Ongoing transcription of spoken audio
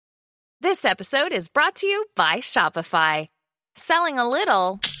This episode is brought to you by Shopify. Selling a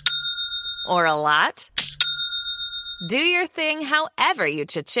little or a lot? Do your thing however you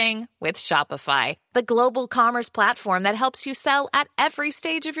cha-ching with Shopify, the global commerce platform that helps you sell at every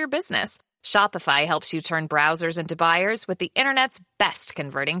stage of your business. Shopify helps you turn browsers into buyers with the internet's best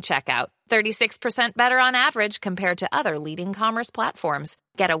converting checkout. 36% better on average compared to other leading commerce platforms.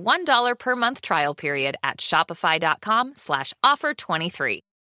 Get a $1 per month trial period at shopify.com/offer23.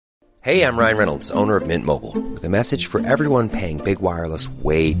 Hey, I'm Ryan Reynolds, owner of Mint Mobile, with a message for everyone paying big wireless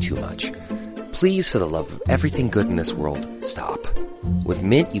way too much. Please, for the love of everything good in this world, stop. With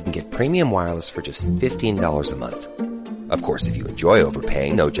Mint, you can get premium wireless for just $15 a month. Of course, if you enjoy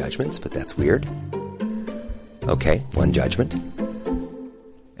overpaying, no judgments, but that's weird. Okay, one judgment.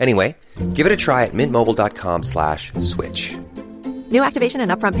 Anyway, give it a try at mintmobile.com/switch. New activation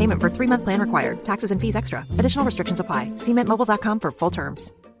and upfront payment for 3-month plan required. Taxes and fees extra. Additional restrictions apply. See mintmobile.com for full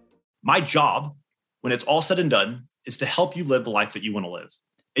terms. My job, when it's all said and done, is to help you live the life that you want to live.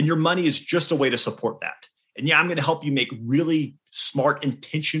 And your money is just a way to support that. And yeah, I'm going to help you make really smart,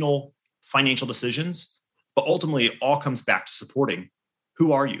 intentional financial decisions. But ultimately, it all comes back to supporting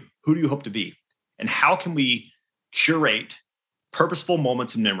who are you? Who do you hope to be? And how can we curate purposeful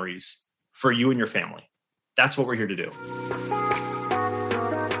moments and memories for you and your family? That's what we're here to do.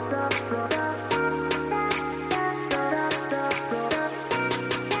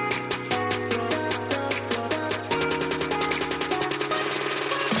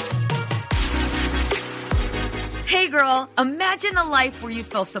 Hey girl, imagine a life where you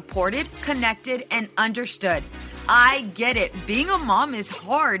feel supported, connected, and understood. I get it. Being a mom is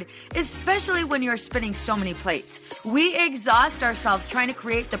hard, especially when you're spinning so many plates. We exhaust ourselves trying to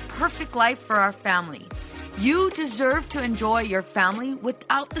create the perfect life for our family. You deserve to enjoy your family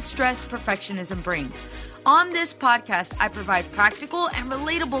without the stress perfectionism brings. On this podcast, I provide practical and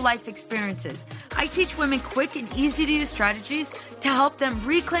relatable life experiences. I teach women quick and easy-to-use strategies to help them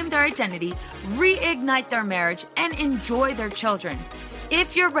reclaim their identity, reignite their marriage, and enjoy their children.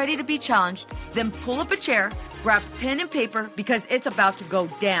 If you're ready to be challenged, then pull up a chair, grab pen and paper, because it's about to go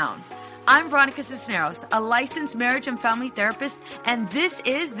down. I'm Veronica Cisneros, a licensed marriage and family therapist, and this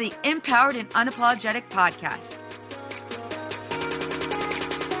is the Empowered and Unapologetic Podcast.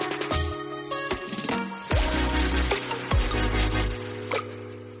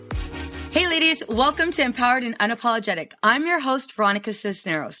 Hey ladies, welcome to Empowered and Unapologetic. I'm your host, Veronica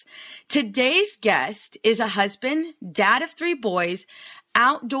Cisneros. Today's guest is a husband, dad of 3 boys,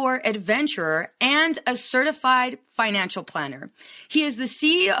 outdoor adventurer, and a certified financial planner. He is the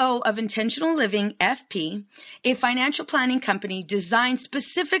CEO of Intentional Living, FP, a financial planning company designed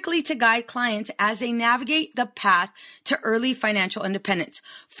specifically to guide clients as they navigate the path to early financial independence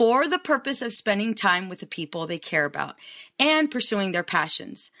for the purpose of spending time with the people they care about and pursuing their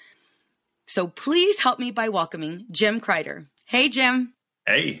passions. So please help me by welcoming Jim Crider. Hey, Jim.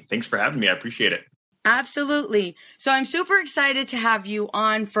 Hey, thanks for having me. I appreciate it. Absolutely. So I'm super excited to have you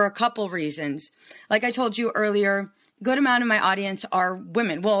on for a couple reasons. Like I told you earlier, a good amount of my audience are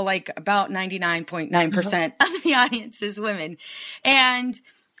women. Well, like about 99.9% of the audience is women. And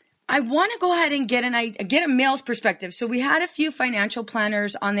I want to go ahead and get a male's perspective. So we had a few financial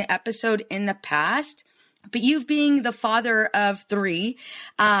planners on the episode in the past. But you being the father of 3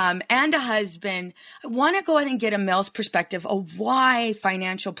 and a husband, I want to go ahead and get a male's perspective of why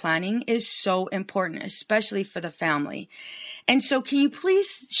financial planning is so important, especially for the family. And so can you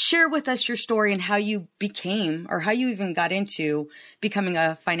please share with us your story and how you became or how you even got into becoming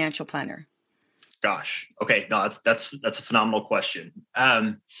a financial planner? Gosh. Okay. No, that's a phenomenal question.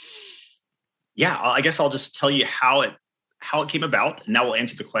 I guess I'll just tell you how it came about, and that will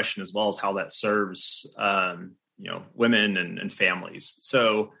answer the question as well as how that serves, women and families.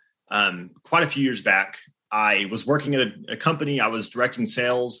 So quite a few years back, I was working at a company. I was directing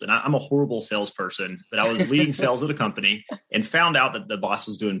sales, and I'm a horrible salesperson, but I was leading sales at a company and found out that the boss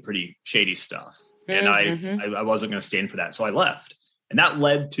was doing pretty shady stuff. And I wasn't going to stand for that. So I left, and that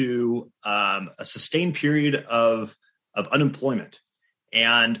led to a sustained period of unemployment.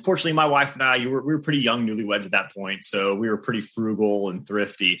 And fortunately, my wife and I, we were pretty young newlyweds at that point. So we were pretty frugal and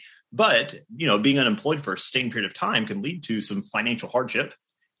thrifty. But, being unemployed for a sustained period of time can lead to some financial hardship.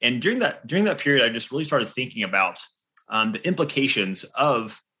 And during that period, I just really started thinking about the implications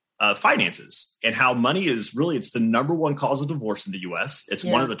of finances and how money is really, it's the number one cause of divorce in the US. It's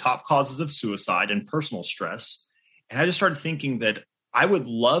one of the top causes of suicide and personal stress. And I just started thinking that I would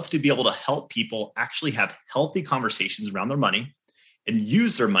love to be able to help people actually have healthy conversations around their money and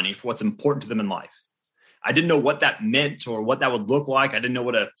use their money for what's important to them in life. I didn't know what that meant or what that would look like. I didn't know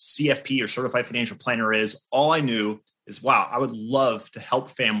what a CFP or certified financial planner is. All I knew is, wow, I would love to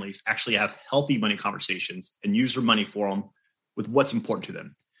help families actually have healthy money conversations and use their money for them with what's important to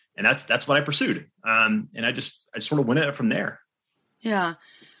them. And that's what I pursued. And I just sort of went at it from there. Yeah.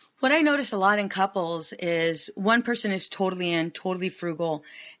 What I notice a lot in couples is one person is totally frugal.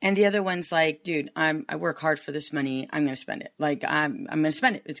 And the other one's like, dude, I work hard for this money. I'm going to spend it. Like I'm going to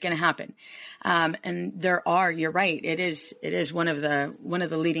spend it. It's going to happen. And you're right. It is one of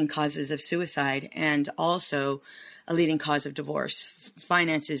the leading causes of suicide and also a leading cause of divorce.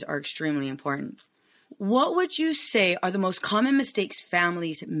 Finances are extremely important. What would you say are the most common mistakes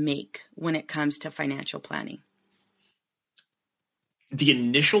families make when it comes to financial planning? The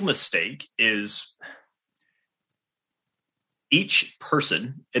initial mistake is each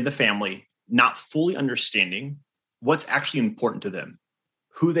person in the family not fully understanding what's actually important to them,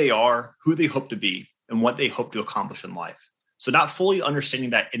 who they are, who they hope to be, and what they hope to accomplish in life. So not fully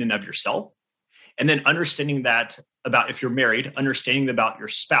understanding that in and of yourself, and then understanding that about if you're married, understanding about your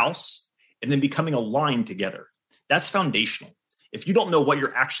spouse, and then becoming aligned together. That's foundational. If you don't know what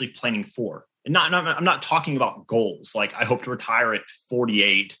you're actually planning for, and I'm not talking about goals like I hope to retire at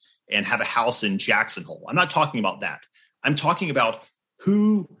 48 and have a house in Jackson Hole. I'm not talking about that. I'm talking about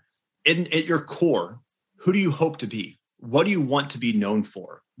who, at your core, who do you hope to be? What do you want to be known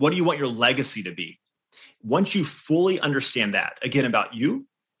for? What do you want your legacy to be? Once you fully understand that, again, about you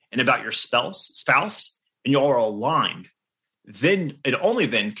and about your spouse, and you all are aligned, then and only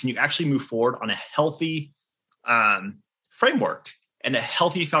then can you actually move forward on a healthy framework and a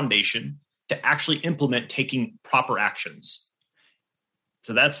healthy foundation to actually implement taking proper actions.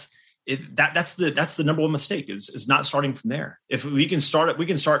 So that's the number one mistake is not starting from there. If we can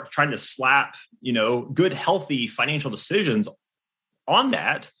start trying to slap, good, healthy financial decisions on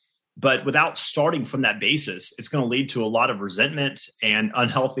that, but without starting from that basis, it's going to lead to a lot of resentment and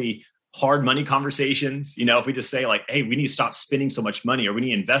unhealthy, hard money conversations. If we just say like, hey, we need to stop spending so much money, or we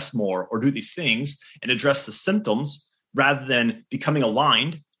need to invest more, or do these things and address the symptoms rather than becoming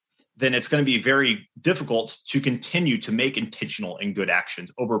aligned, then it's going to be very difficult to continue to make intentional and good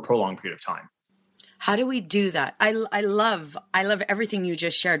actions over a prolonged period of time. How do we do that? I love everything you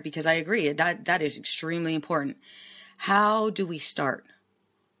just shared, because I agree that is extremely important. How do we start?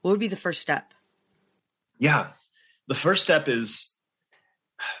 What would be the first step? Yeah. The first step is,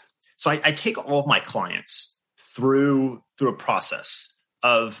 so I take all of my clients through a process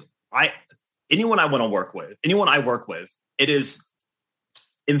of anyone I want to work with, anyone I work with, it is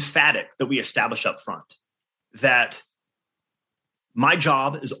emphatic that we establish up front that my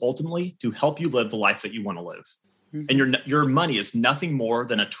job is ultimately to help you live the life that you want to live. Mm-hmm. And your money is nothing more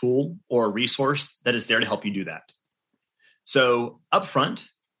than a tool or a resource that is there to help you do that. So up front,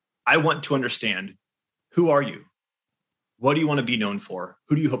 I want to understand, who are you? What do you want to be known for?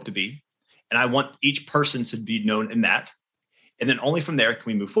 Who do you hope to be? And I want each person to be known in that. And then only from there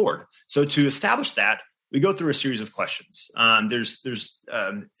can we move forward. So to establish that, we go through a series of questions.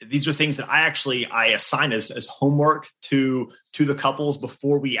 These are things that I assign as homework to the couples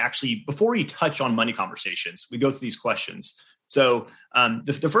before we touch on money conversations. We go through these questions. So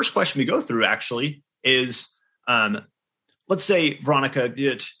the first question we go through actually is, let's say, Veronica,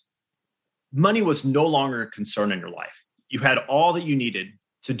 money was no longer a concern in your life. You had all that you needed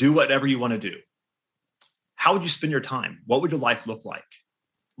to do whatever you want to do. How would you spend your time? What would your life look like?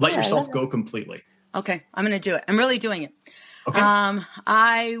 Let yourself go completely. Okay, I'm going to do it. I'm really doing it. Okay.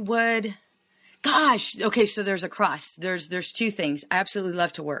 Okay, so there's a cross. There's two things. I absolutely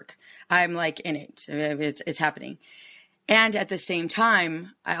love to work. I'm like in it. It's happening. And at the same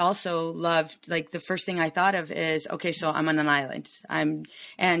time, I also loved, like, the first thing I thought of is, okay, so I'm on an island. And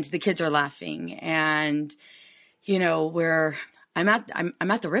the kids are laughing, and I'm at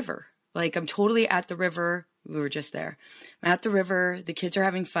the river. Like, I'm totally at the river. We were just there. I'm at the river. The kids are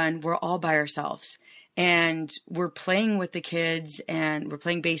having fun. We're all by ourselves, and we're playing with the kids, and we're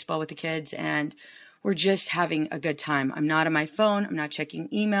playing baseball with the kids, and we're just having a good time. I'm not on my phone. I'm not checking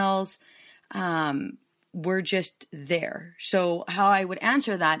emails. We're just there. So how I would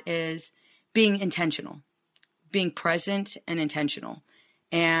answer that is being intentional, being present and intentional,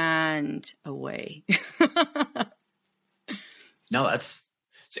 and away. No,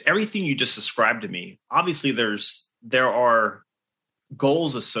 so everything you just described to me. Obviously, there are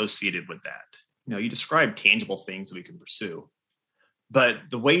goals associated with that. You described tangible things that we can pursue, but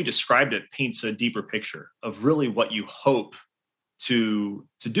the way you described it paints a deeper picture of really what you hope to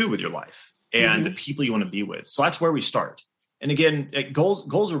do with your life and the people you want to be with. So that's where we start. And again,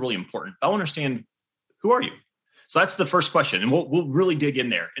 goals are really important. I want to understand, who are you? So that's the first question, and we'll really dig in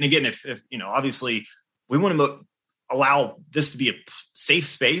there. And again, if obviously we want to allow this to be a safe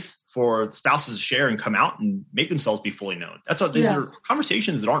space for spouses to share and come out and make themselves be fully known. That's what these are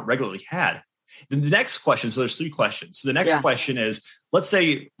conversations that aren't regularly had. Then the next question, so there's 3 questions. So the next question is, let's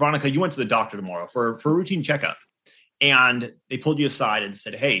say, Veronica, you went to the doctor tomorrow for a routine checkup, and they pulled you aside and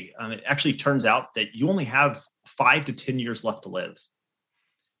said, hey, it actually turns out that you only have 5 to 10 years left to live.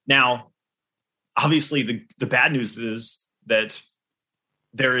 Now, obviously, the bad news is that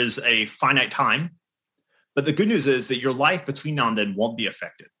there is a finite time, but the good news is that your life between now and then won't be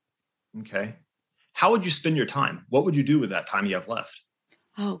affected. Okay. How would you spend your time? What would you do with that time you have left?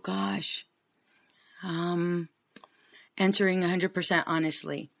 Oh, gosh. Answering 100%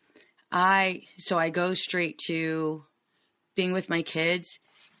 honestly. I go straight to being with my kids.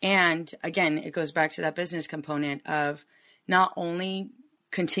 And again, it goes back to that business component of not only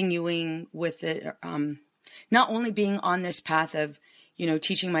continuing with it, not only being on this path of,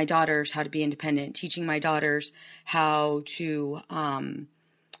 teaching my daughters how to be independent, teaching my daughters how to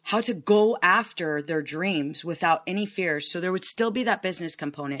go after their dreams without any fears. So there would still be that business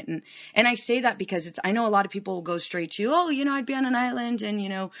component. And I say that because I know a lot of people will go straight to, I'd be on an island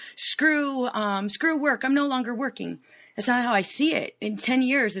and, screw work. I'm no longer working. That's not how I see it. In 10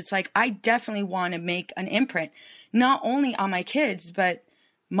 years, it's like, I definitely want to make an imprint, not only on my kids, but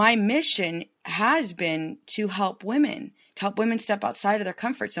my mission has been to help women step outside of their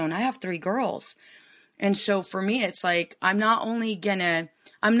comfort zone. I have 3 girls. And so for me, it's like, I'm not only gonna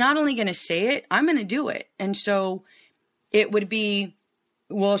say it, I'm gonna do it. And so it would be,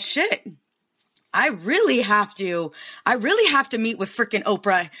 well, shit, I really have to meet with freaking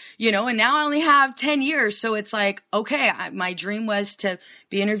Oprah, and now I only have 10 years. So it's like, okay, my dream was to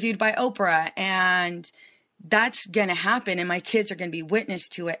be interviewed by Oprah, and that's going to happen. And my kids are going to be witness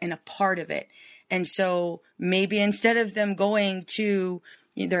to it and a part of it. And so maybe instead of them going to,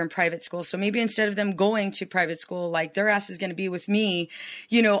 they're in private school. So maybe instead of them going to private school, like their ass is going to be with me,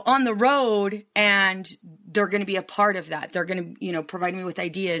 on the road, and they're going to be a part of that. They're going to, provide me with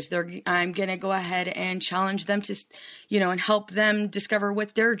ideas. I'm going to go ahead and challenge them to, and help them discover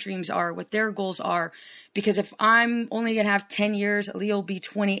what their dreams are, what their goals are. Because if I'm only going to have 10 years, Leah will be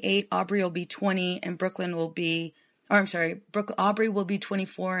 28, Aubrey will be 20, and Aubrey will be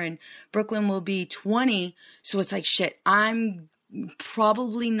 24 and Brooklyn will be 20. So it's like, shit, I'm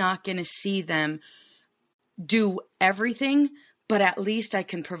probably not going to see them do everything, but at least I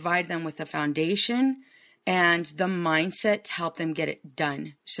can provide them with a foundation and the mindset to help them get it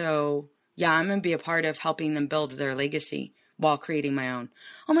done. So yeah, I'm going to be a part of helping them build their legacy while creating my own.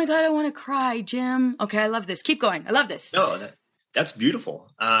 Oh my God, I want to cry, Jim. Okay, I love this. Keep going. I love this. No, that's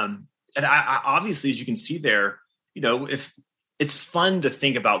beautiful. And I obviously, as you can see there, if it's fun to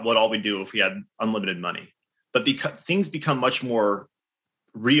think about what all we do if we had unlimited money, but because things become much more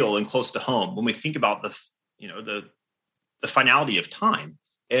real and close to home when we think about the finality of time.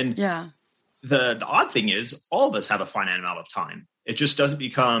 And the odd thing is all of us have a finite amount of time. It just doesn't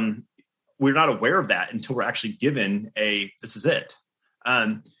become, we're not aware of that until we're actually given this is it.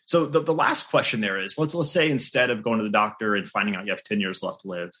 So the last question there is, let's say instead of going to the doctor and finding out you have 10 years left to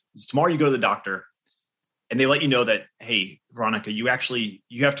live, tomorrow you go to the doctor and they let you know that, hey, Veronica, you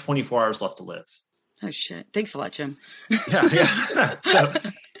have 24 hours left to live. Oh shit. Thanks a lot, Jim. Yeah. So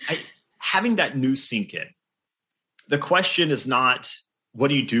having that news sink in, the question is not, what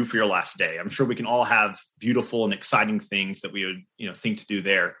do you do for your last day? I'm sure we can all have beautiful and exciting things that we would, think to do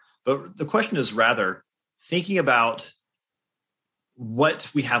there. But the question is rather thinking about what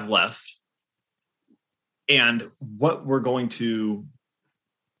we have left and what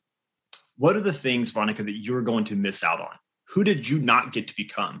are the things, Veronica, that you're going to miss out on? Who did you not get to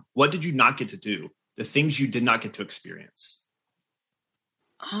become? What did you not get to do? The things you did not get to experience.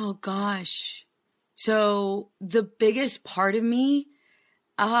 Oh gosh. So the biggest part of me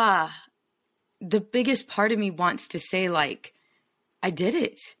wants to say, like, I did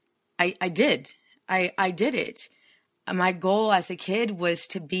it. I did it. My goal as a kid was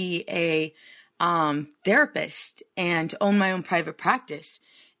to be a therapist and own my own private practice.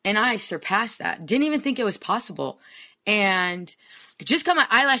 And I surpassed that. Didn't even think it was possible. And I just got my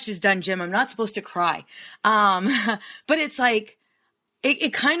eyelashes done, Jim. I'm not supposed to cry. But it's like,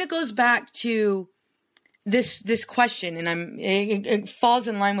 it kind of goes back to this question, and it falls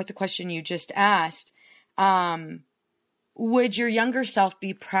in line with the question you just asked. Would your younger self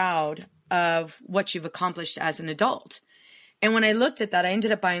be proud of what you've accomplished as an adult? And when I looked at that, I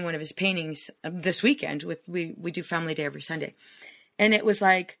ended up buying one of his paintings this weekend. We do family day every Sunday. And it was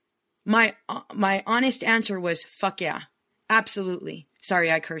like, my honest answer was, fuck yeah, absolutely.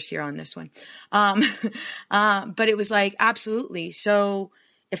 Sorry, I curse here on this one. But it was like, absolutely. So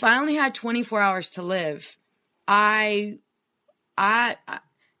if I only had 24 hours to live,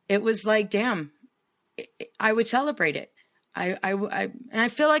 it was like, damn, I would celebrate it. And I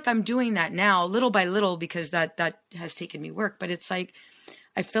feel like I'm doing that now little by little because that has taken me work, but it's like,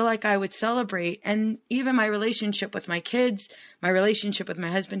 I feel like I would celebrate. And even my relationship with my kids, my relationship with my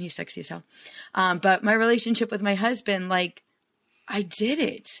husband, he's sexy as hell. But my relationship with my husband, like, I did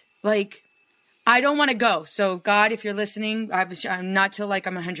it. Like, I don't want to go. So God, if you're listening, I'm not till like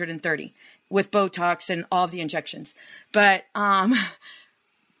I'm 130 with Botox and all of the injections. But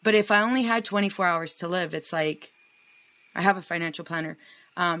if I only had 24 hours to live, it's like, I have a financial planner.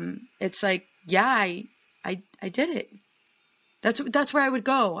 It's like, yeah, I did it. That's where I would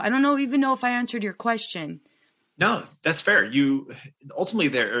go. I don't even know if I answered your question. No, that's fair. You ultimately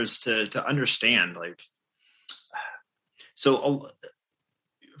there's to understand, like, so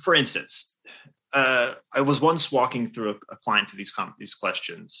for instance, I was once walking through a client to these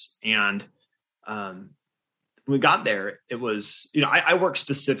questions, and when we got there, it was, I work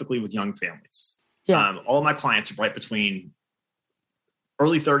specifically with young families. Yeah. All of my clients are right between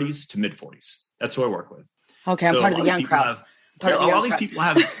early 30s to mid 40s. That's who I work with. Okay, I'm part of the young crowd. All these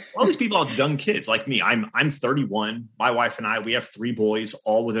people have young kids like me. I'm 31. My wife and I, we have 3 boys,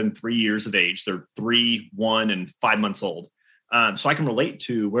 all within 3 years of age. They're 3, 1, and 5 months old. So I can relate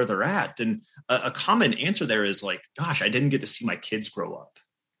to where they're at. And a common answer there is like, gosh, I didn't get to see my kids grow up.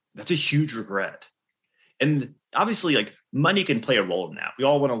 That's a huge regret. And obviously, like, money can play a role in that. We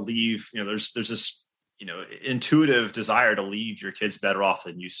all want to leave, there's this, intuitive desire to leave your kids better off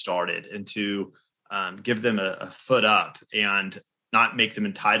than you started, and to give them a foot up and not make them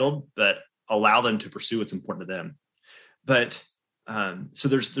entitled, but allow them to pursue what's important to them. But so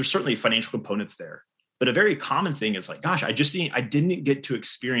there's certainly financial components there. But a very common thing is like, gosh, I didn't get to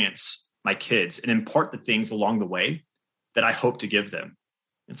experience my kids and impart the things along the way that I hope to give them.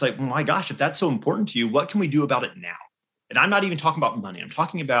 It's like, well, my gosh, if that's so important to you, what can we do about it now? And I'm not even talking about money. I'm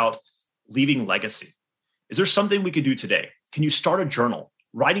talking about leaving legacy. Is there something we could do today? Can you start a journal,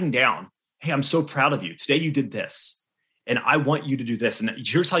 writing down, hey, I'm so proud of you. Today you did this, and I want you to do this. And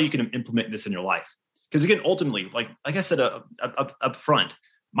here's how you can implement this in your life. Because again, ultimately, like I said up front,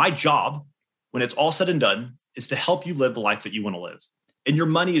 my job, when it's all said and done, is to help you live the life that you want to live. And your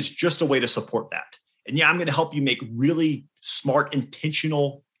money is just a way to support that. And yeah, I'm going to help you make really smart,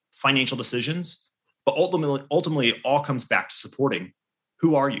 intentional financial decisions. But ultimately, it all comes back to supporting,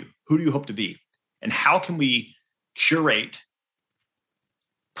 who are you? Who do you hope to be? And how can we curate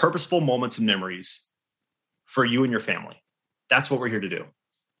purposeful moments and memories for you and your family? That's what we're here to do.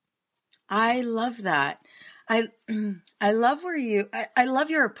 I love that. I love I love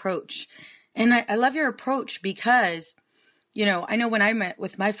your approach. And I love your approach because, I know when I met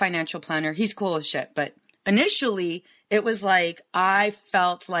with my financial planner, he's cool as shit, but initially it was like, I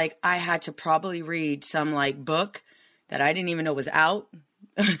felt like I had to probably read some like book that I didn't even know was out,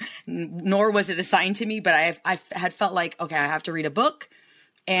 nor was it assigned to me, but I had felt like, okay, I have to read a book.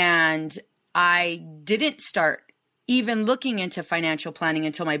 And I didn't start even looking into financial planning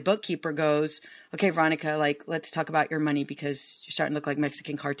until my bookkeeper goes, okay, Veronica, like, let's talk about your money because you're starting to look like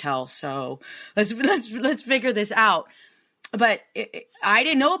Mexican cartel. So let's figure this out. But I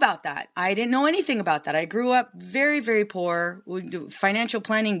didn't know about that. I didn't know anything about that. I grew up very, very poor. Financial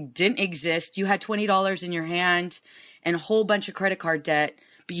planning didn't exist. You had $20 in your hand and a whole bunch of credit card debt,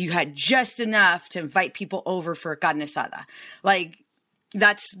 but you had just enough to invite people over for a carne asada. Like,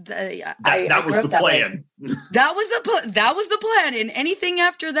 that was the plan. That was the plan. And anything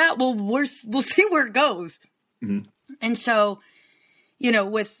after that, we'll see where it goes. Mm-hmm. And so,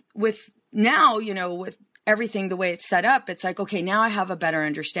 with now, with everything the way it's set up, it's like, okay, now I have a better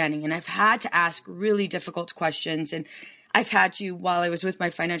understanding. And I've had to ask really difficult questions. And I've had to, while I was with my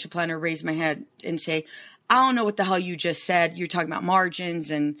financial planner, raise my head and say, I don't know what the hell you just said. You're talking about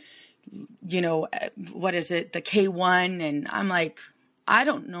margins and, what is it? The K1. And I'm like, I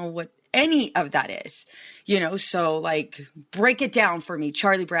don't know what any of that is, so like, break it down for me,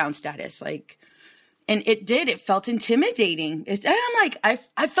 Charlie Brown status, like, and it felt intimidating. And I'm like,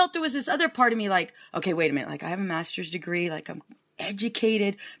 I felt there was this other part of me like, okay, wait a minute. Like, I have a master's degree, like I'm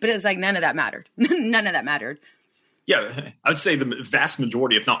educated, but it was like, none of that mattered. None of that mattered. Yeah, I would say the vast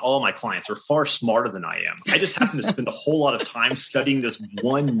majority, if not all of my clients, are far smarter than I am. I just happen to spend a whole lot of time studying this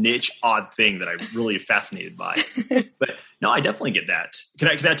one niche, odd thing that I'm really fascinated by. But no, I definitely get that. Can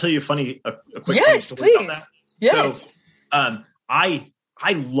I tell you a quick yes, story please. about that? Yes. So,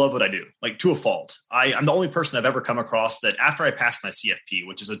 I love what I do, like, to a fault. I'm the only person I've ever come across that after I passed my CFP,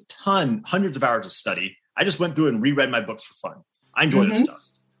 which is hundreds of hours of study, I just went through and reread my books for fun. I enjoy this stuff.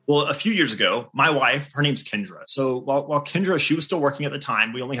 Well, a few years ago, my wife, her name's Kendra. So while Kendra, she was still working at the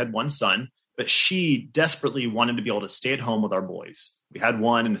time, we only had one son. but she desperately wanted to be able to stay at home with our boys. We had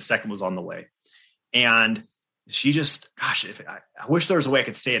one and the second was on the way. And she just, gosh, I wish there was a way I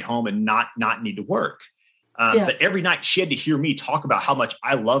could stay at home and not need to work. But every night she had to hear me talk about how much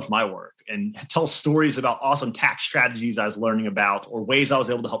I love my work and tell stories about awesome tax strategies I was learning about or ways I was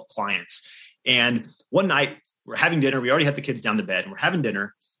able to help clients. And one night we're having dinner. We already had the kids down to bed and we're having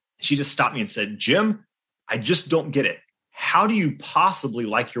dinner. She just stopped me and said, Jim, I just don't get it. How do you possibly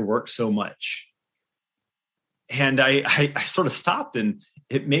like your work so much? And I sort of stopped and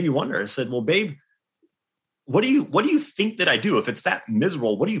it made me wonder. I said, well, babe, what do you think that I do? If it's that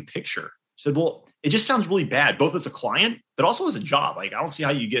miserable, what do you picture? She said, well, it just sounds really bad, both as a client, but also as a job. Like, I don't see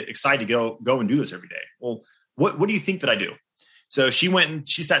how you get excited to go and do this every day. Well, what do you think that I do? So she went and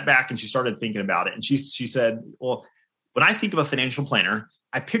she sat back and she started thinking about it. And she said, well, when I think of a financial planner,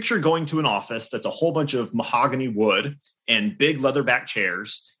 I picture going to an office that's a whole bunch of mahogany wood and big leatherback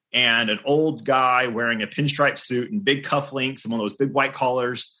chairs and an old guy wearing a pinstripe suit and big cufflinks and one of those big white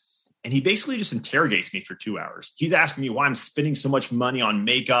collars. And he basically just interrogates me for 2 hours. He's asking me why I'm spending so much money on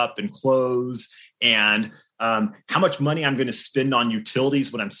makeup and clothes and how much money I'm going to spend on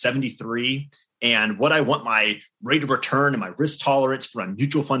utilities when I'm 73 and what I want my rate of return and my risk tolerance for my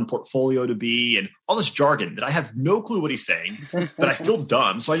mutual fund portfolio to be and all this jargon that I have no clue what he's saying, but I feel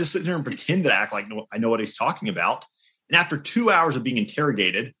dumb. So I just sit there and pretend to act like I know what he's talking about. And after 2 hours of being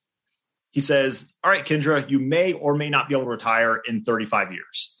interrogated, he says, all right, Kendra, you may or may not be able to retire in 35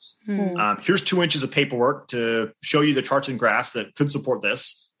 years. Here's 2 inches of paperwork to show you the charts and graphs that could support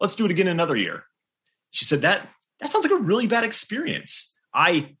this. Let's do it again another year. She said, that sounds like a really bad experience.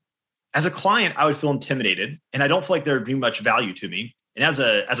 As a client, I would feel intimidated and I don't feel like there would be much value to me. And as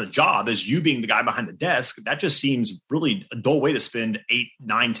a job, as you being the guy behind the desk, that just seems really a dull way to spend 8,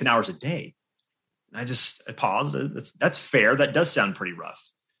 9, 10 hours a day. And I paused. That's fair. That does sound pretty rough.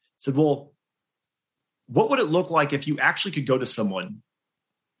 I said, well, what would it look like if you actually could go to someone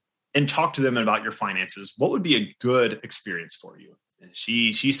and talk to them about your finances? What would be a good experience for you? And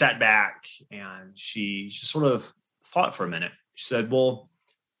she sat back and she just sort of thought for a minute. She said, well,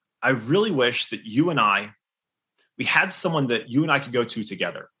 I really wish that we had someone that you and I could go to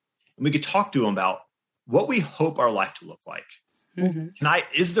together and we could talk to them about what we hope our life to look like. Mm-hmm.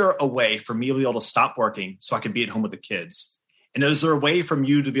 Is there a way for me to be able to stop working so I could be at home with the kids? And is there a way for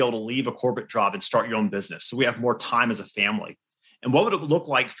you to be able to leave a corporate job and start your own business so we have more time as a family? And what would it look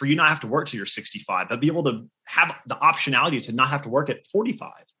like for you not have to work till you're 65, but be able to have the optionality to not have to work at 45?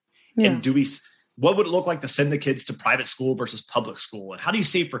 Yeah. And what would it look like to send the kids to private school versus public school? And how do you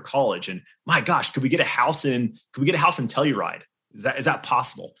save for college? And my gosh, could we get a house in Telluride? Is that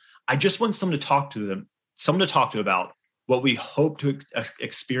possible? I just want someone to talk to about what we hope to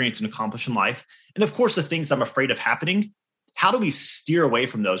experience and accomplish in life. And of course, the things I'm afraid of happening, how do we steer away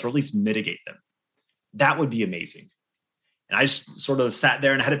from those or at least mitigate them? That would be amazing. And I just sort of sat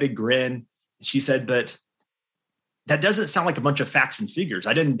there and had a big grin. And she said, but that doesn't sound like a bunch of facts and figures.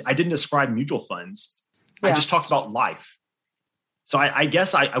 I didn't describe mutual funds. Yeah. I just talked about life. So I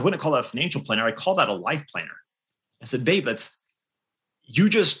guess I wouldn't call that a financial planner. I call that a life planner. I said, babe, you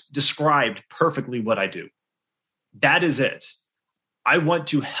just described perfectly what I do. That is it. I want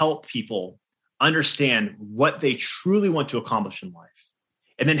to help people understand what they truly want to accomplish in life.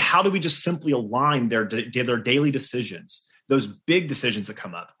 And then how do we just simply align their daily decisions, those big decisions that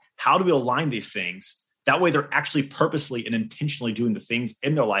come up? How do we align these things? That way they're actually purposely and intentionally doing the things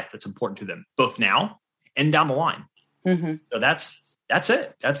in their life that's important to them, both now and down the line. Mm-hmm. So that's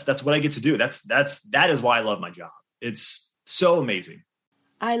it. That's what I get to do. That is why I love my job. It's so amazing.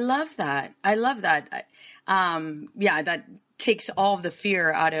 I love that. That takes all of the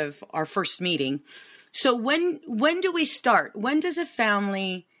fear out of our first meeting. So when do we start? When does a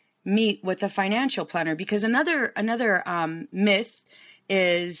family meet with a financial planner? Because another myth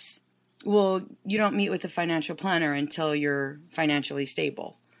is, well, you don't meet with a financial planner until you're financially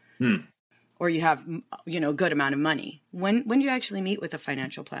stable, or you have a good amount of money. When do you actually meet with a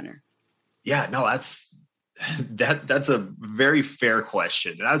financial planner? Yeah, no, that's a very fair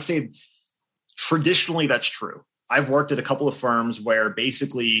question, and I would say traditionally that's true. I've worked at a couple of firms where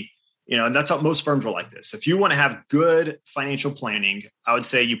basically, and that's how most firms are like this. If you want to have good financial planning, I would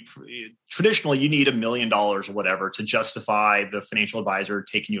say traditionally you need $1 million or whatever to justify the financial advisor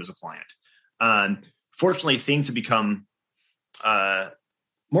taking you as a client. Fortunately, things have become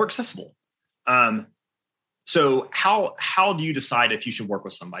more accessible. So how do you decide if you should work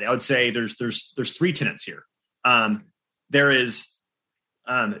with somebody? I would say there's 3 tenets here. There is,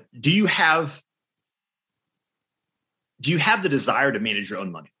 do you have the desire to manage your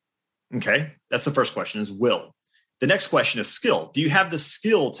own money? Okay. That's the first question, is will. The next question is skill. Do you have the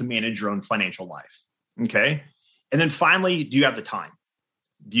skill to manage your own financial life? Okay. And then finally, do you have the time?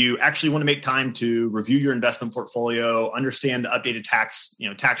 Do you actually want to make time to review your investment portfolio, understand the updated tax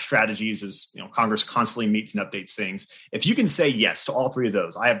strategies as Congress constantly meets and updates things? If you can say yes to all three of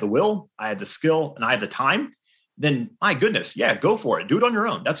those, I have the will, I have the skill, and I have the time, then my goodness, yeah, go for it. Do it on your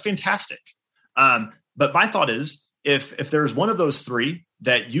own. That's fantastic. But my thought is, if there's one of those three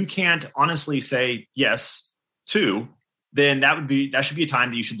that you can't honestly say yes to, then that should be a time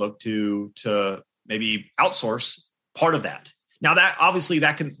that you should look to maybe outsource part of that. Now that obviously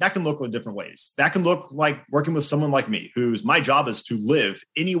that can look in different ways. That can look like working with someone like me, whose my job is to live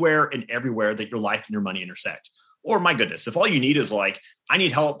anywhere and everywhere that your life and your money intersect. Or my goodness, if all you need is like, I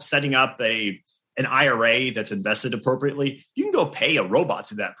need help setting up an IRA that's invested appropriately, you can go pay a robot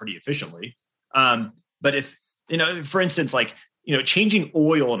to do that pretty efficiently. But if, for instance, like, changing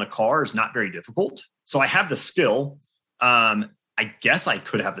oil in a car is not very difficult. So I have the skill. I guess I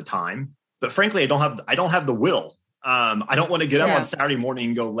could have the time, but frankly, I don't have the will. I don't want to get up on Saturday morning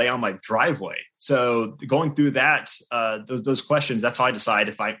and go lay on my driveway. So going through that, those questions, that's how I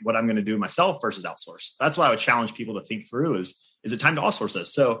decide what I'm going to do myself versus outsource. That's what I would challenge people to think through is it time to outsource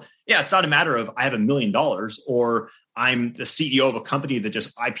this? So yeah, it's not a matter of I have $1 million or I'm the CEO of a company that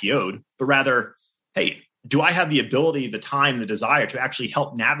just IPO'd, but rather, hey, do I have the ability, the time, the desire to actually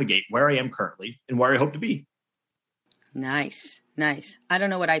help navigate where I am currently and where I hope to be? Nice. I don't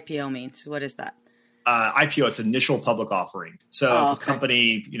know what IPO means. What is that? IPO, it's initial public offering. So if a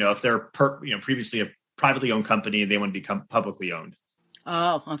company, if they're previously a privately owned company, they want to become publicly owned.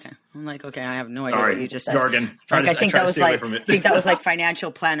 Oh, okay. I'm like, okay, I have no idea what you just said. Jargon. I think that was like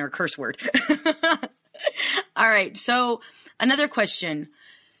financial planner curse word. All right. So another question.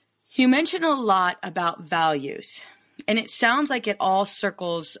 You mentioned a lot about values, and it sounds like it all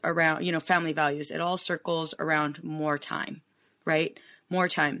circles around, family values. It all circles around more time, right? More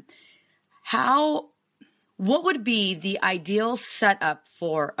time. What would be the ideal setup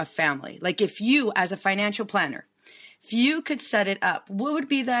for a family? Like if you, as a financial planner, if you could set it up, what would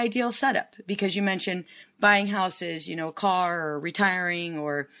be the ideal setup? Because you mentioned buying houses, a car, or retiring,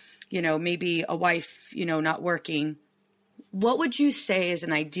 or, maybe a wife, not working. What would you say is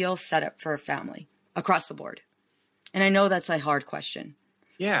an ideal setup for a family across the board? And I know that's a hard question.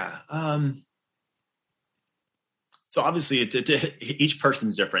 Yeah. So obviously each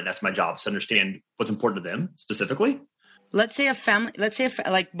person's different. That's my job, to understand what's important to them specifically. Let's say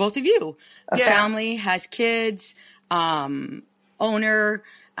like both of you, a family has kids, owner,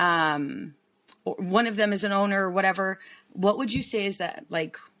 or one of them is an owner or whatever. What would you say is that,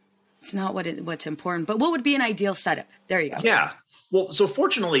 like, it's not what's important, but what would be an ideal setup? There you go. Yeah. Well, so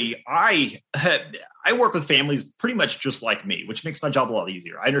fortunately, I work with families pretty much just like me, which makes my job a lot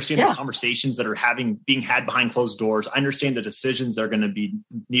easier. I understand the conversations that are being had behind closed doors. I understand the decisions that are going to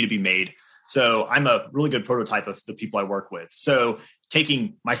need to be made. So I'm a really good prototype of the people I work with. So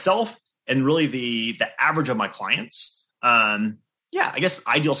taking myself and really the average of my clients, I guess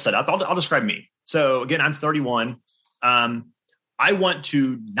ideal setup. I'll describe me. So again, I'm 31. I want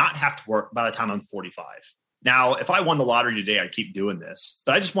to not have to work by the time I'm 45. Now, if I won the lottery today, I'd keep doing this,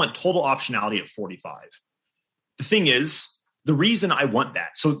 but I just want total optionality at 45. The thing is, the reason I want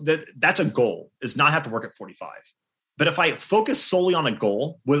that, so that's a goal, is not have to work at 45. But if I focus solely on a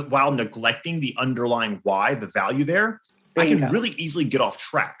goal while neglecting the underlying why, the value there, I can really easily get off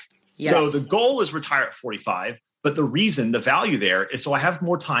track. Yes. So the goal is retire at 45, but the reason, the value there is so I have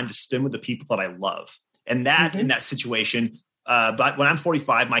more time to spend with the people that I love. And that in that situation, but when I'm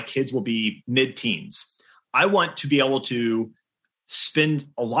 45, my kids will be mid-teens. I want to be able to spend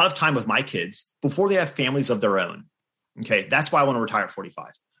a lot of time with my kids before they have families of their own. Okay. That's why I want to retire at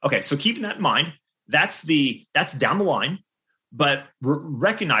 45. Okay. So keeping that in mind, that's down the line, but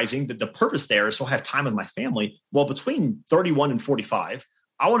recognizing that the purpose there is so I have time with my family. Well, between 31 and 45,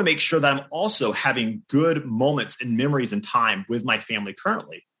 I want to make sure that I'm also having good moments and memories and time with my family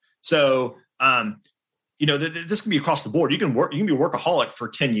currently. So, this can be across the board. You can be a workaholic for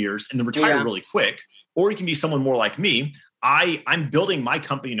 10 years and then retire really quick, or you can be someone more like me. I'm building my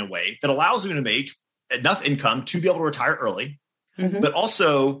company in a way that allows me to make enough income to be able to retire early, but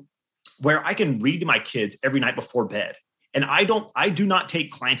also where I can read to my kids every night before bed. And I do not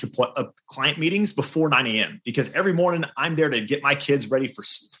take client meetings before 9 a.m. because every morning I'm there to get my kids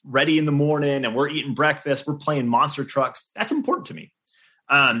ready in the morning, and we're eating breakfast. We're playing monster trucks. That's important to me.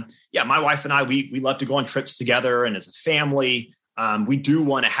 My wife and I, we love to go on trips together, and as a family, we do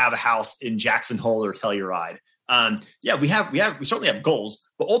want to have a house in Jackson Hole or Telluride. We certainly have goals,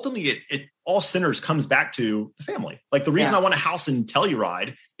 but ultimately it all comes back to the family. Like the reason I want a house in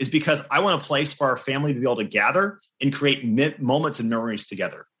Telluride is because I want a place for our family to be able to gather and create moments and memories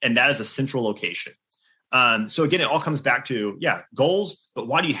together. And that is a central location. So again, it all comes back to, goals, but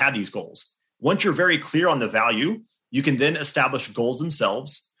why do you have these goals? Once you're very clear on the value, you can then establish goals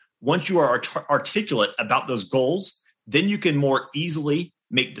themselves. Once you are articulate about those goals, then you can more easily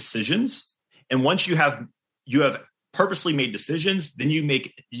make decisions. And once you have purposely made decisions, then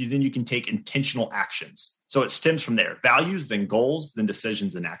you can take intentional actions. So it stems from there: values, then goals, then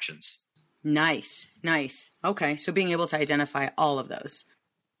decisions and actions. Nice. Okay. So being able to identify all of those.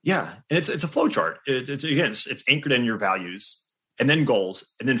 Yeah. And it's a flow chart. It's anchored in your values, and then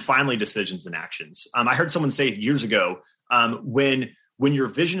goals, and then finally decisions and actions. I heard someone say years ago, when your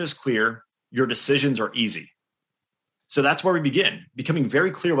vision is clear, your decisions are easy. So that's where we begin, becoming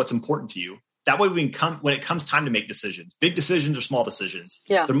very clear what's important to you. That way when it comes time to make decisions, big decisions or small decisions,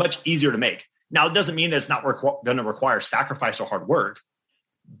 they're much easier to make. Now, it doesn't mean that it's not going to require sacrifice or hard work,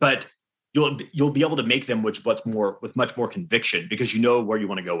 but you'll be able to make them with much more conviction because you know where you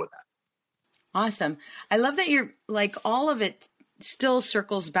want to go with that. Awesome. I love that you're like, all of it still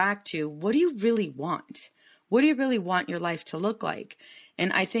circles back to, what do you really want? What do you really want your life to look like?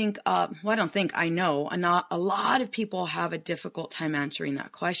 And I think, I know a lot of people have a difficult time answering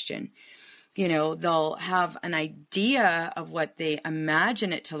that question. You know, they'll have an idea of what they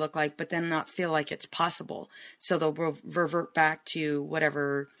imagine it to look like, but then not feel like it's possible. So they'll revert back to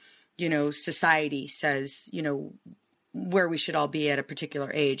whatever, society says, where we should all be at a particular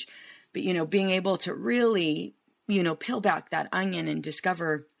age. But, being able to really, peel back that onion and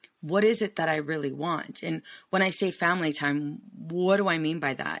discover, what is it that I really want? And when I say family time, what do I mean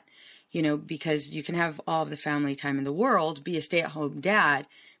by that? Because you can have all of the family time in the world, be a stay-at-home dad,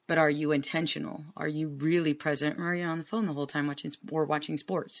 but are you intentional? Are you really present, or are you on the phone the whole time watching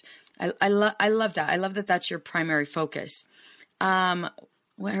sports? I love that. I love that that's your primary focus. I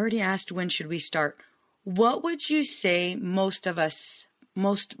already asked, when should we start? What would you say most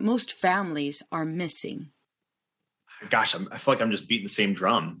families are missing? Gosh, I feel like I'm just beating the same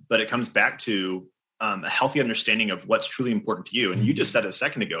drum, but it comes back to a healthy understanding of what's truly important to you. And you just said it a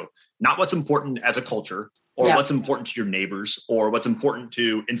second ago, not what's important as a culture, or what's important to your neighbors, or what's important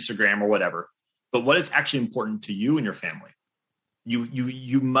to Instagram or whatever, but what is actually important to you and your family.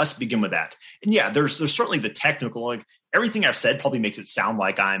 You must begin with that. And there's certainly the technical, like everything I've said probably makes it sound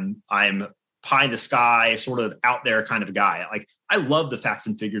like I'm pie in the sky, sort of out there kind of a guy. Like, I love the facts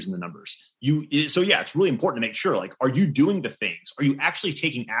and figures and the numbers. It's really important to make sure, like, are you doing the things? Are you actually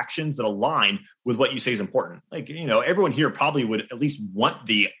taking actions that align with what you say is important? Like, everyone here probably would at least want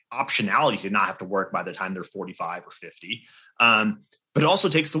the optionality to not have to work by the time they're 45 or 50. But it also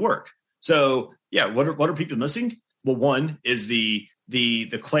takes the work. So what are people missing? Well, one is the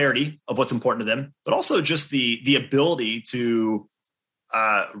clarity of what's important to them, but also just the ability to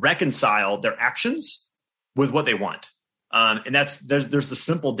reconcile their actions with what they want. And there's the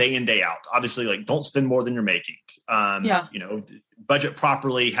simple day in, day out. Obviously, like, don't spend more than you're making. Budget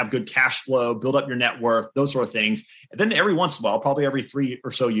properly, have good cash flow, build up your net worth, those sort of things. And then every once in a while, probably every 3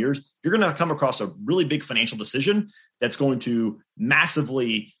 or so years, you're going to come across a really big financial decision that's going to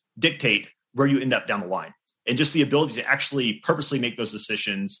massively dictate where you end up down the line. And just the ability to actually purposely make those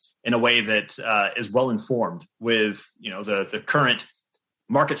decisions in a way that is well informed with, the current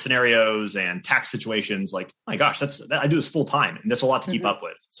market scenarios and tax situations. Like, my gosh, I do this full time, and that's a lot to keep up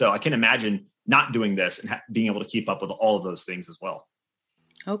with. So I can imagine not doing this and being able to keep up with all of those things as well.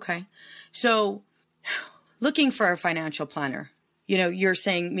 Okay. So looking for a financial planner, you're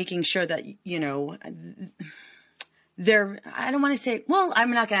saying making sure that, I don't want to say, well,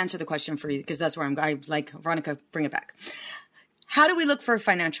 I'm not going to answer the question for you because that's where I like, Veronica, bring it back. How do we look for a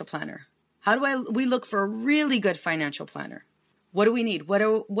financial planner? How do we look for a really good financial planner? What do we need? What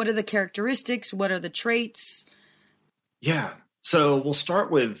are the characteristics? What are the traits? Yeah. So we'll start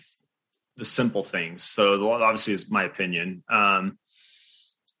with the simple things. So obviously is my opinion.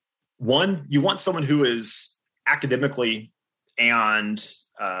 One, you want someone who is academically and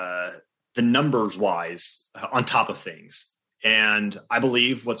the numbers wise on top of things. And I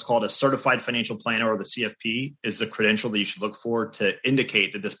believe what's called a certified financial planner, or the CFP, is the credential that you should look for to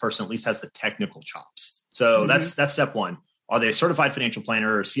indicate that this person at least has the technical chops. So that's step one. Are they a certified financial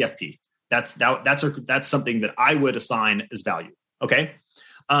planner or CFP? That's something that I would assign as value. Okay.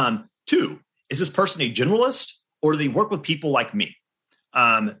 2, is this person a generalist, or do they work with people like me?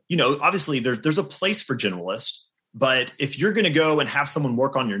 Obviously there's a place for generalists, but if you're going to go and have someone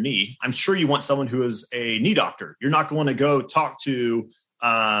work on your knee, I'm sure you want someone who is a knee doctor. You're not going to go talk to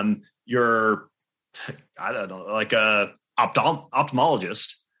your I don't know, like a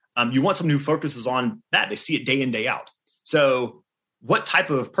ophthalmologist. You want someone who focuses on that. They see it day in, day out. So what type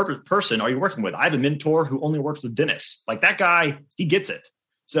of person are you working with? I have a mentor who only works with dentists. Like that guy, he gets it.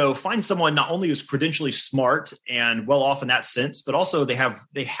 So find someone not only who's credentially smart and well off in that sense, but also they have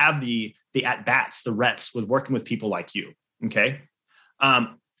the at-bats, the reps with working with people like you. Okay.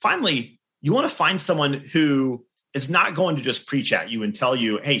 Finally, you want to find someone who is not going to just preach at you and tell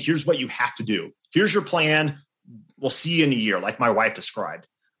you, hey, here's what you have to do. Here's your plan. We'll see you in a year, like my wife described.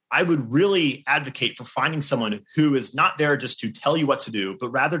 I would really advocate for finding someone who is not there just to tell you what to do, but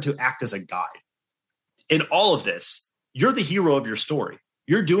rather to act as a guide. In all of this, you're the hero of your story.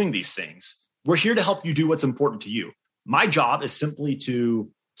 You're doing these things. We're here to help you do what's important to you. My job is simply to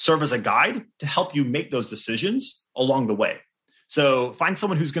serve as a guide to help you make those decisions along the way. So find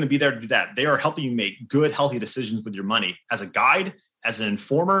someone who's going to be there to do that. They are helping you make good, healthy decisions with your money as a guide, as an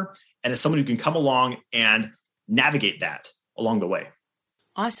informer, and as someone who can come along and navigate that along the way.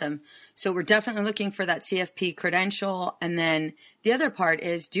 Awesome. So we're definitely looking for that CFP credential. And then the other part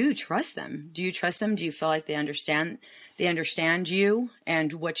is, do you trust them? Do you trust them? Do you feel like they understand you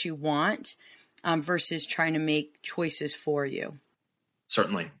and what you want versus trying to make choices for you?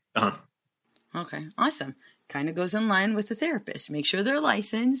 Certainly. Okay. Awesome. Kind of goes in line with the therapist. Make sure they're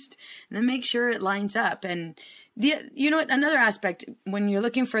licensed and then make sure it lines up. And another aspect, when you're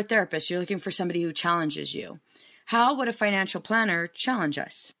looking for a therapist, you're looking for somebody who challenges you. How would a financial planner challenge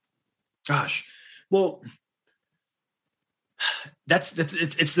us? Gosh, well, it's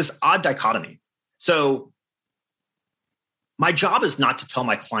this odd dichotomy. So my job is not to tell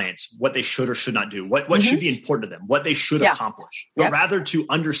my clients what they should or should not do, what should be important to them, what they should accomplish, but rather to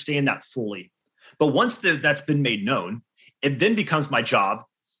understand that fully. But once that's been made known, it then becomes my job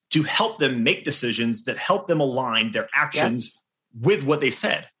to help them make decisions that help them align their actions with what they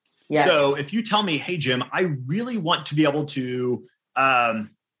said. Yes. So if you tell me, hey, Jim, I really want to be able to buy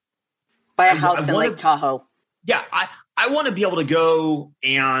a house in Lake Tahoe. Yeah, I want to be able to go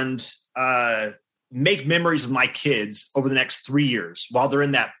and make memories with my kids over the next 3 years while they're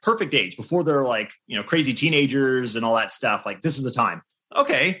in that perfect age before they're like, crazy teenagers and all that stuff. Like, this is the time.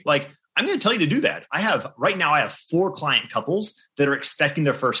 Okay, like I'm going to tell you to do that. I have 4 client couples that are expecting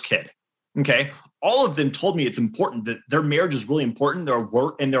their first kid. Okay. All of them told me it's important, that their marriage is really important.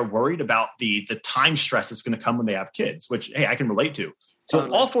 They're worried about the time stress that's going to come when they have kids, which, hey, I can relate to. So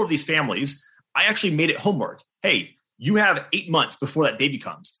all 4 of these families, I actually made it homework. Hey, you have 8 months before that baby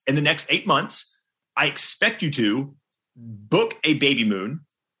comes. In the next 8 months, I expect you to book a baby moon,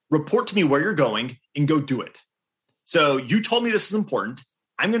 report to me where you're going, and go do it. So you told me this is important.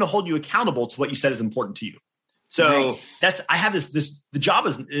 I'm going to hold you accountable to what you said is important to you. So I have the job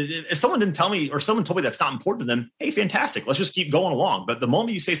is, if someone didn't tell me or someone told me that's not important to them, hey, fantastic. Let's just keep going along. But the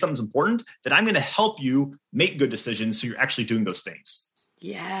moment you say something's important, then I'm going to help you make good decisions. So you're actually doing those things.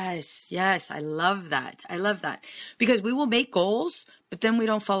 Yes. I love that. Because we will make goals, but then we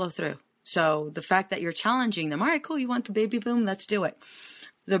don't follow through. So the fact that you're challenging them, all right, cool. You want the baby boom? Let's do it.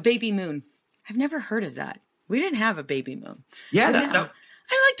 The baby moon. I've never heard of that. We didn't have a baby moon. Yeah.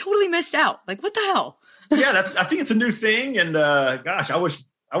 I totally missed out. Like, what the hell? Yeah, I think it's a new thing, and gosh, I wish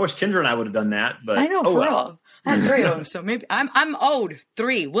Kendra and I would have done that. But I know, real. I had 3 of them, so maybe I'm owed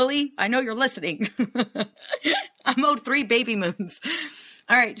 3. Willie, I know you're listening. I'm owed 3 baby moons.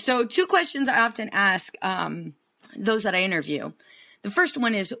 All right, so 2 questions I often ask those that I interview. The first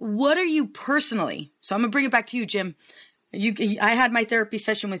one is, what are you personally? So I'm gonna bring it back to you, Jim. I had my therapy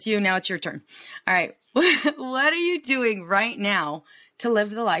session with you. Now it's your turn. All right, what are you doing right now to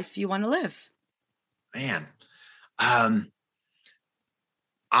live the life you want to live? Man, I'm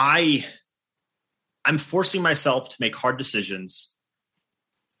forcing myself to make hard decisions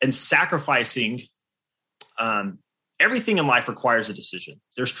and sacrificing. Everything in life requires a decision.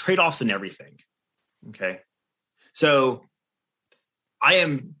 There's trade-offs in everything. Okay. So I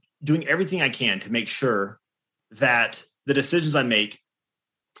am doing everything I can to make sure that the decisions I make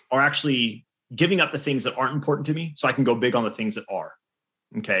are actually giving up the things that aren't important to me so I can go big on the things that are.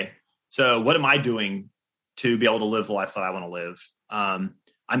 Okay. So what am I doing to be able to live the life that I want to live? I'm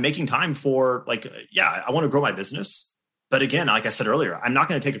making time for I want to grow my business. But again, like I said earlier, I'm not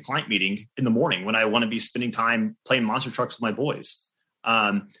going to take a client meeting in the morning when I want to be spending time playing monster trucks with my boys.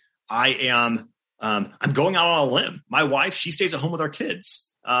 I'm going out on a limb. My wife, she stays at home with our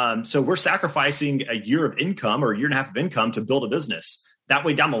kids. So we're sacrificing a year of income or a year and a half of income to build a business. That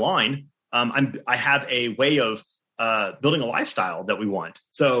way down the line, I have a way of building a lifestyle that we want.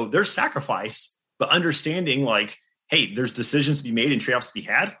 So there's sacrifice, but understanding hey, there's decisions to be made and trade-offs to be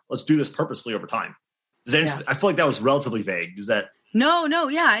had. Let's do this purposely over time. I feel like that was relatively vague. Is that No,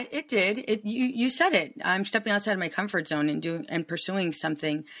 yeah, it did. You said it. I'm stepping outside of my comfort zone and pursuing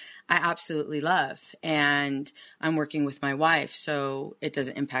something I absolutely love, and I'm working with my wife, so it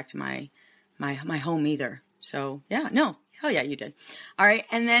doesn't impact my home either. So yeah, no, hell yeah, you did. All right,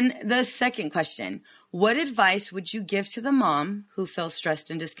 and then the second question: what advice would you give to the mom who feels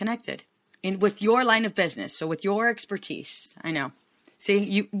stressed and disconnected, with your line of business? So with your expertise, I know.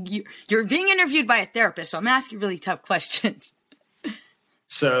 See, you're being interviewed by a therapist, so I'm asking really tough questions.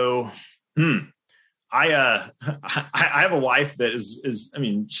 So, I have a wife that is, I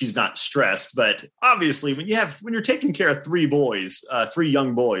mean, she's not stressed, but obviously when you're taking care of three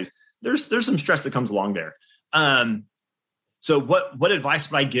young boys, there's some stress that comes along there. So what advice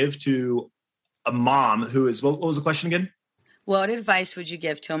would I give to a mom who is, what was the question again? What advice would you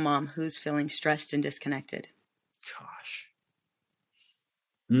give to a mom who's feeling stressed and disconnected? Gosh.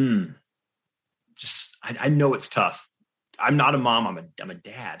 I know it's tough. I'm not a mom. I'm a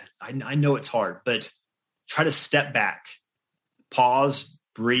dad. I know it's hard, but try to step back, pause,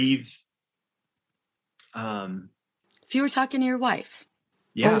 breathe. If you were talking to your wife,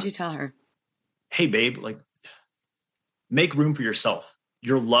 what would you tell her? Hey, babe, like, make room for yourself.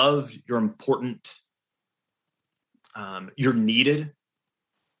 You're loved. You're important. You're needed.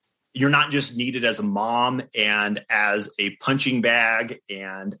 You're not just needed as a mom and as a punching bag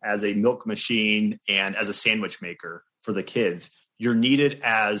and as a milk machine and as a sandwich maker for the kids. You're needed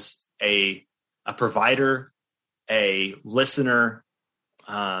as a provider, a listener,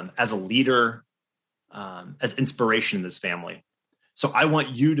 as a leader, as inspiration in this family. So I want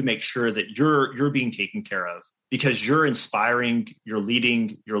you to make sure that you're being taken care of, because you're inspiring, you're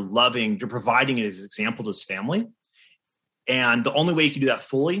leading, you're loving, you're providing as an example to this family. And the only way you can do that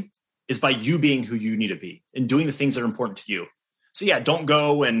fully is by you being who you need to be and doing the things that are important to you. So yeah, don't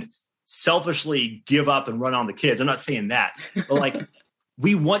go and selfishly give up and run on the kids. I'm not saying that, but like,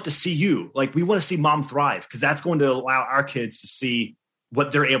 we want to see you, like, we want to see mom thrive, because that's going to allow our kids to see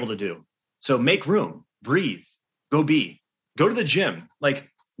what they're able to do. So make room, breathe, go to the gym, like,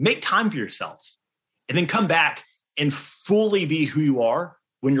 make time for yourself, and then come back and fully be who you are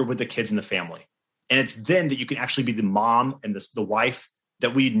when you're with the kids and the family. And it's then that you can actually be the mom and the wife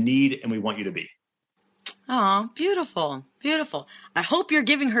that we need and we want you to be. Oh, beautiful. Beautiful. I hope you're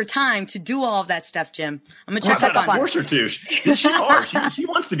giving her time to do all of that stuff, Jim. I'm going to check up on her. Force her to. She's hard. She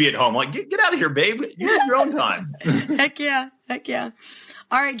wants to be at home. Like, get out of here, babe. You have your own time. Heck yeah.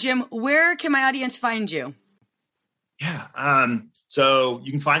 All right, Jim, where can my audience find you? Yeah. So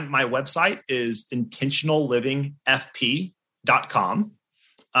you can find my website is intentionallivingfp.com.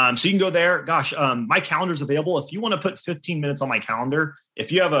 So you can go there. Gosh, my calendar is available. If you want to put 15 minutes on my calendar, if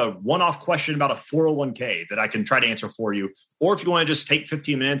you have a one-off question about a 401k that I can try to answer for you, or if you want to just take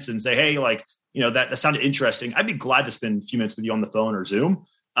 15 minutes and say, hey, like, that sounded interesting, I'd be glad to spend a few minutes with you on the phone or Zoom.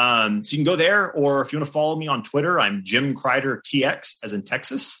 So you can go there, or if you want to follow me on Twitter, I'm Jim Crider TX, as in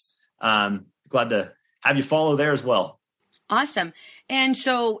Texas. Glad to have you follow there as well. Awesome. And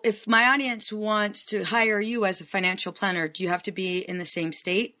so if my audience wants to hire you as a financial planner, do you have to be in the same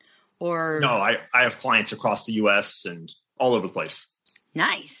state, or? No, I have clients across the U.S. and all over the place.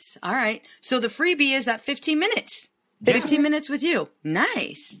 Nice. All right. So the freebie is that 15 minutes. 15 minutes with you.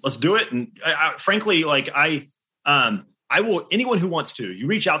 Nice. Let's do it. And frankly, like, I will, anyone who wants to, you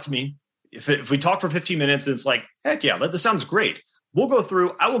reach out to me. If we talk for 15 minutes and it's like, heck yeah, that sounds great. We'll go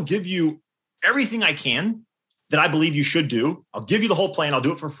through, I will give you everything I can that I believe you should do. I'll give you the whole plan. I'll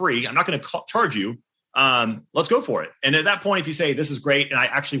do it for free. I'm not going to charge you. Let's go for it. And at that point, if you say this is great and I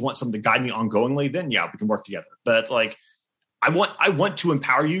actually want someone to guide me ongoingly, then yeah, we can work together. But like, I want to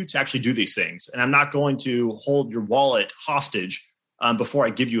empower you to actually do these things. And I'm not going to hold your wallet hostage before I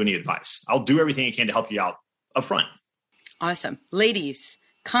give you any advice. I'll do everything I can to help you out up front. Awesome. Ladies,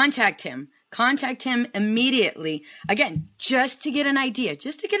 contact him. Contact him immediately. Again, just to get an idea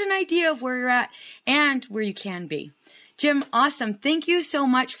of where you're at and where you can be. Jim, awesome. Thank you so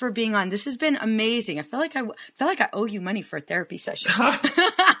much for being on. This has been amazing. I feel like I owe you money for a therapy session.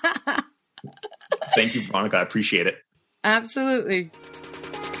 Thank you, Veronica. I appreciate it. Absolutely.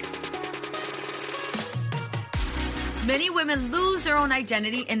 Many women lose their own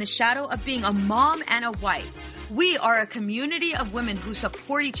identity in the shadow of being a mom and a wife. We are a community of women who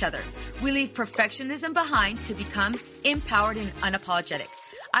support each other. We leave perfectionism behind to become empowered and unapologetic.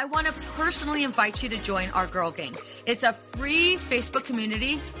 I want to personally invite you to join our Girl Gang. It's a free Facebook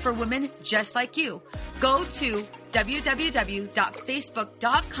community for women just like you. Go to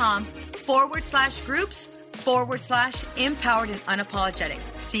www.facebook.com/groups/empowered and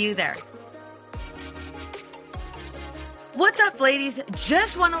unapologetic. See you there. What's up, ladies?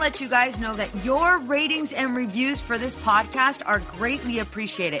 Just want to let you guys know that your ratings and reviews for this podcast are greatly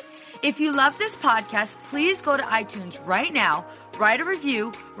appreciated. If you love this podcast, please go to iTunes right now, write a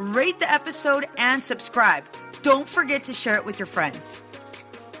review, rate the episode, and subscribe. Don't forget to share it with your friends.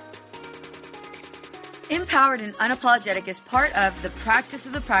 Empowered and Unapologetic is part of the Practice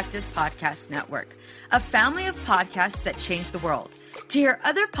of the Practice podcast network, a family of podcasts that change the world. To hear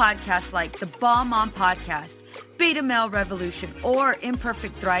other podcasts like the Ball Mom Podcast, Beta Male Revolution, or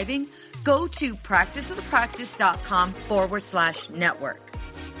Imperfect Thriving, go to practiceofthepractice.com/network.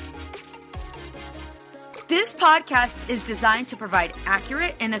 This podcast is designed to provide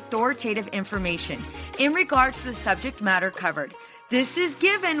accurate and authoritative information in regards to the subject matter covered. This is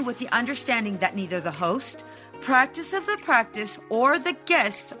given with the understanding that neither the host, Practice of the Practice, or the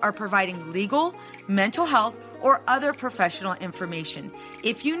guests are providing legal, mental health, or other professional information.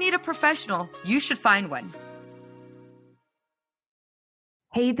 If you need a professional, you should find one.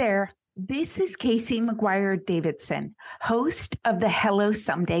 Hey there, this is Casey McGuire Davidson, host of the Hello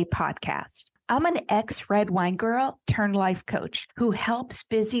Someday podcast. I'm an ex-red wine girl turned life coach who helps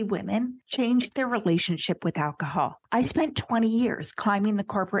busy women change their relationship with alcohol. I spent 20 years climbing the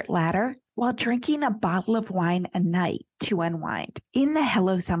corporate ladder while drinking a bottle of wine a night to unwind. In the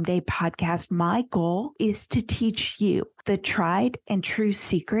Hello Someday podcast, my goal is to teach you the tried and true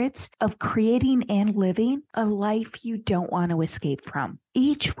secrets of creating and living a life you don't want to escape from.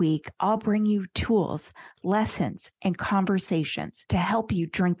 Each week, I'll bring you tools, lessons, and conversations to help you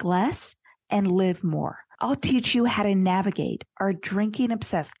drink less and live more. I'll teach you how to navigate our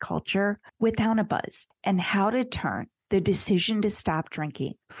drinking-obsessed culture without a buzz and how to turn the decision to stop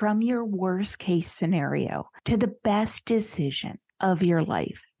drinking from your worst-case scenario to the best decision of your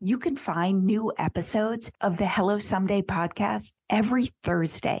life. You can find new episodes of the Hello Someday podcast every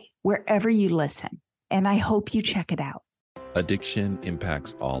Thursday, wherever you listen, and I hope you check it out. Addiction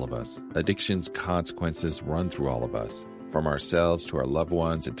impacts all of us. Addiction's consequences run through all of us. From ourselves to our loved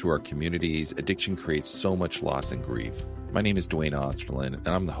ones and through our communities, addiction creates so much loss and grief. My name is Dwayne Osterlin, and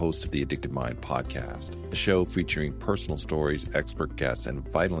I'm the host of the Addicted Mind podcast, a show featuring personal stories, expert guests, and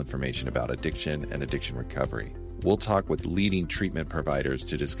vital information about addiction and addiction recovery. We'll talk with leading treatment providers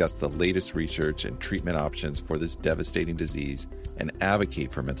to discuss the latest research and treatment options for this devastating disease and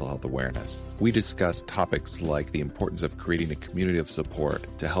advocate for mental health awareness. We discuss topics like the importance of creating a community of support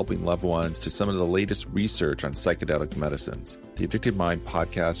to helping loved ones to some of the latest research on psychedelic medicines. The Addicted Mind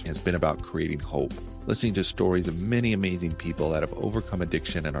podcast has been about creating hope, listening to stories of many amazing people that have overcome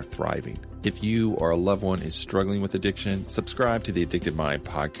addiction and are thriving. If you or a loved one is struggling with addiction, subscribe to the Addicted Mind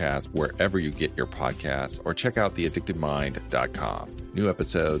podcast wherever you get your podcasts or check out theaddictedmind.com. New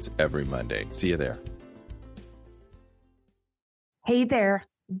episodes every Monday. See you there. Hey there,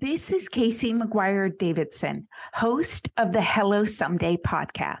 this is Casey McGuire Davidson, host of the Hello Someday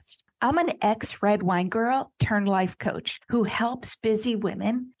podcast. I'm an ex-red wine girl turned life coach who helps busy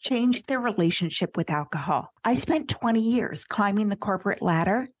women change their relationship with alcohol. I spent 20 years climbing the corporate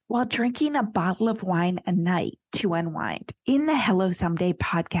ladder while drinking a bottle of wine a night to unwind. In the Hello Someday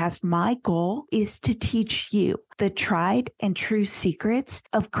podcast, my goal is to teach you the tried and true secrets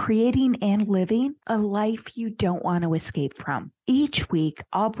of creating and living a life you don't want to escape from. Each week,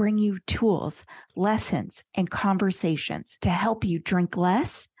 I'll bring you tools, lessons, and conversations to help you drink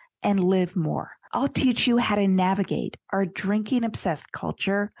less and live more. I'll teach you how to navigate our drinking-obsessed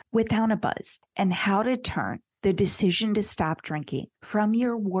culture without a buzz and how to turn the decision to stop drinking from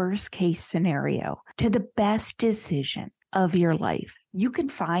your worst-case scenario to the best decision of your life. You can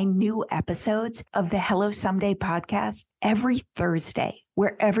find new episodes of the Hello Someday podcast every Thursday,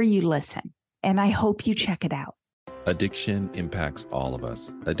 wherever you listen, and I hope you check it out. Addiction impacts all of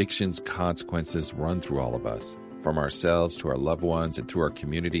us. Addiction's consequences run through all of us. From ourselves to our loved ones and through our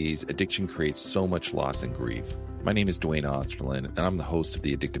communities, addiction creates so much loss and grief. My name is Dwayne Osterlin, and I'm the host of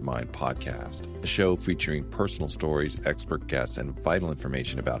the Addicted Mind podcast, a show featuring personal stories, expert guests, and vital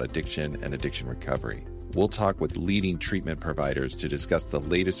information about addiction and addiction recovery. We'll talk with leading treatment providers to discuss the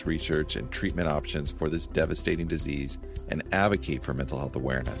latest research and treatment options for this devastating disease and advocate for mental health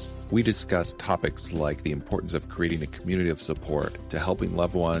awareness. We discuss topics like the importance of creating a community of support to helping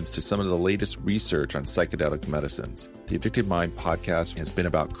loved ones to some of the latest research on psychedelic medicines. The Addicted Mind podcast has been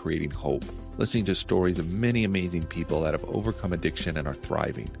about creating hope, listening to stories of many amazing people that have overcome addiction and are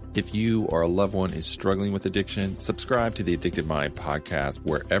thriving. If you or a loved one is struggling with addiction, subscribe to the Addicted Mind podcast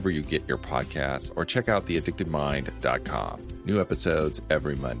wherever you get your podcasts or check out theaddictedmind.com. New episodes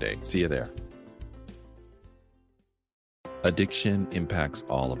every Monday. See you there. Addiction impacts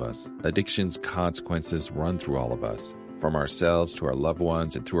all of us. Addiction's consequences run through all of us. From ourselves to our loved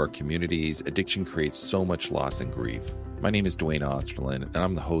ones and through our communities, addiction creates so much loss and grief. My name is Dwayne Osterlin, and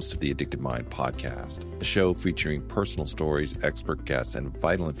I'm the host of the Addicted Mind podcast, a show featuring personal stories, expert guests, and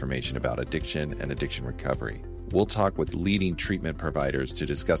vital information about addiction and addiction recovery. We'll talk with leading treatment providers to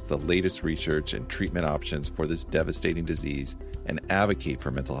discuss the latest research and treatment options for this devastating disease and advocate for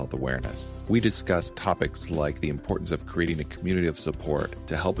mental health awareness. We discuss topics like the importance of creating a community of support,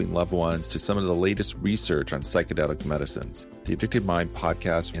 to helping loved ones, to some of the latest research on psychedelic medicines. The Addicted Mind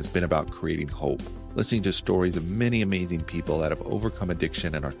podcast has been about creating hope, listening to stories of many amazing people that have overcome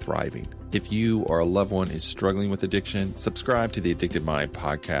addiction and are thriving. If you or a loved one is struggling with addiction, subscribe to the Addicted Mind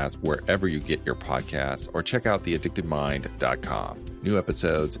podcast wherever you get your podcasts, or check out theaddictedmind.com. New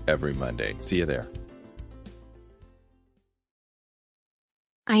episodes every Monday. See you there.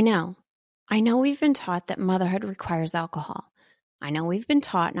 I know we've been taught that motherhood requires alcohol. I know we've been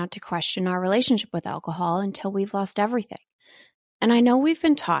taught not to question our relationship with alcohol until we've lost everything. And I know we've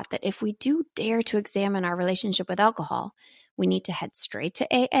been taught that if we do dare to examine our relationship with alcohol, we need to head straight to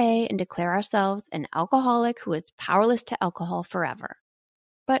AA and declare ourselves an alcoholic who is powerless to alcohol forever.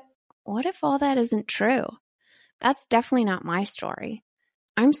 But what if all that isn't true? That's definitely not my story.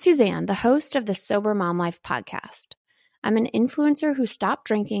 I'm Suzanne, the host of the Sober Mom Life podcast. I'm an influencer who stopped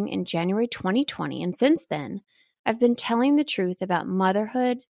drinking in January 2020, and since then, I've been telling the truth about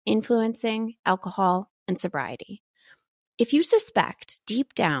motherhood, influencing, alcohol, and sobriety. If you suspect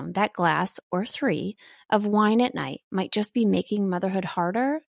deep down that glass or 3 of wine at night might just be making motherhood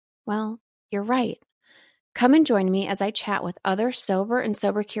harder, well, you're right. Come and join me as I chat with other sober and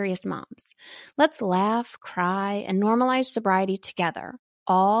sober-curious moms. Let's laugh, cry, and normalize sobriety together,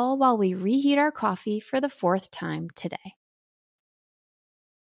 all while we reheat our coffee for the 4th time today.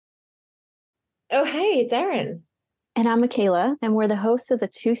 Oh, hey, it's Erin. And I'm Michaela, and we're the hosts of the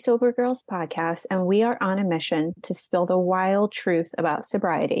Two Sober Girls podcast, and we are on a mission to spill the wild truth about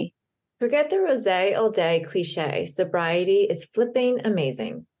sobriety. Forget the rosé all day cliche. Sobriety is flipping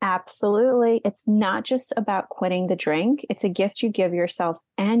amazing. Absolutely. It's not just about quitting the drink. It's a gift you give yourself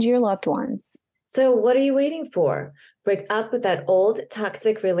and your loved ones. So what are you waiting for? Break up with that old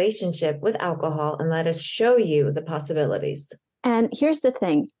toxic relationship with alcohol and let us show you the possibilities. And here's the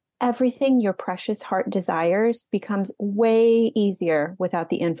thing. Everything your precious heart desires becomes way easier without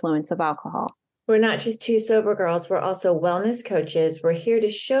the influence of alcohol. We're not just two sober girls. We're also wellness coaches. We're here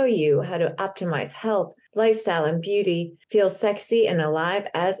to show you how to optimize health, lifestyle, and beauty, feel sexy and alive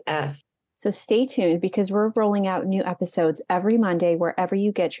as F. So stay tuned because we're rolling out new episodes every Monday wherever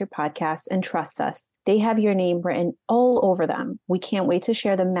you get your podcasts, and trust us, they have your name written all over them. We can't wait to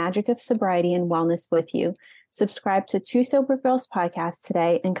share the magic of sobriety and wellness with you. Subscribe to Two Sober Girls podcast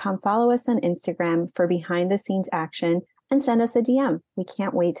today and come follow us on Instagram for behind the scenes action and send us a DM. We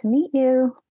can't wait to meet you.